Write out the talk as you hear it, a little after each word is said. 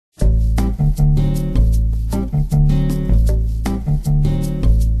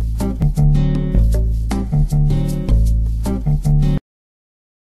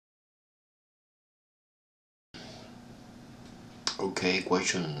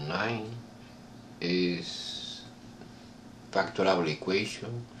equation 9 is factorable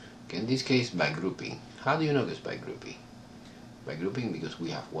equation, in this case by grouping. How do you know this by grouping? By grouping because we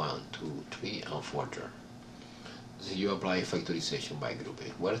have 1, 2, 3, and 4 terms. So you apply factorization by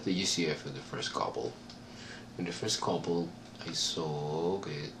grouping. What is the GCF of the first couple? In the first couple, I saw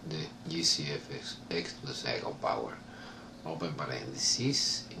the GCF is x to the second power. Open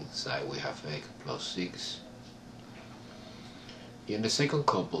parentheses, inside we have x plus 6. In the second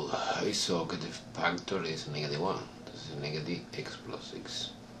couple, I saw that the factor is -1. This is negative x plus 6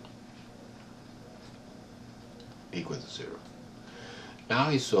 equal to 0. Now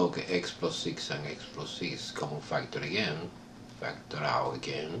I saw that x plus 6 and x plus 6 common factor again, factor out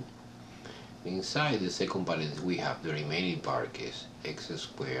again. Inside the second parenthesis we have the remaining part is x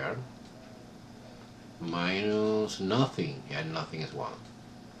squared minus nothing, and nothing is 1.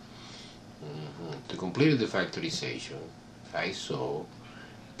 To complete the factorization, I saw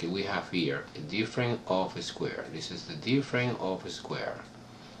that we have here a difference of a square. This is the difference of a square.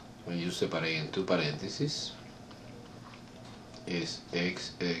 When you separate in two parentheses, is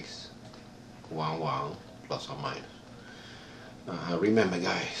x 1 1 plus or minus. Remember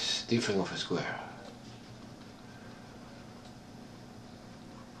guys, difference of a square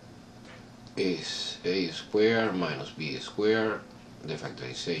is a squared minus b squared. The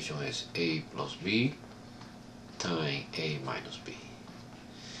factorization is a plus b times a minus b.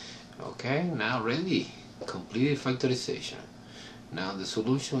 Okay, now ready, completed factorization. Now the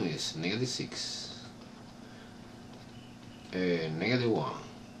solution is -6, -1,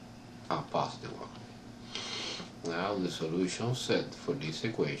 and +1. Now the solution set for this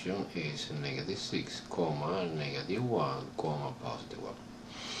equation is -6, -1, +1.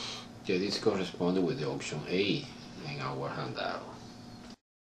 Okay, this corresponds with the option A in our handout.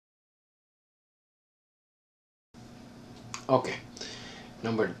 Okay,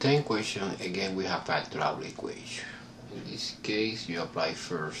 number 10 question, again we have factorable equation. In this case you apply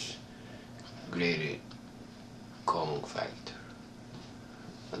first greater common factor,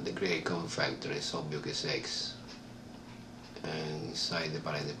 and the greater common factor is obvious x, and inside the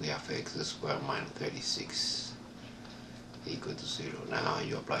parenthesis we have x squared minus 36 equal to 0. Now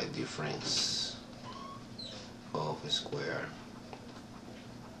you apply the difference of a square,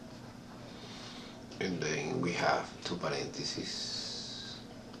 and then we have two parentheses,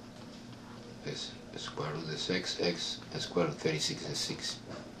 this square root is x square root 36 is 6,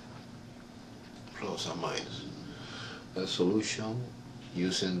 plus or minus. The solution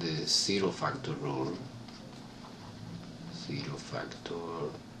using the zero factor rule. Zero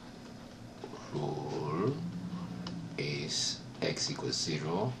factor rule is x equals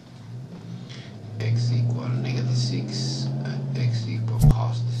 0, x equal -6, and x equal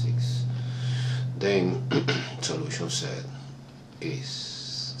 +6. Then solution set is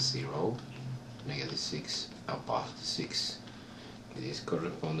 0, -6, and +6. It is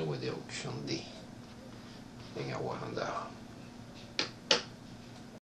corresponding with the option D in our handout.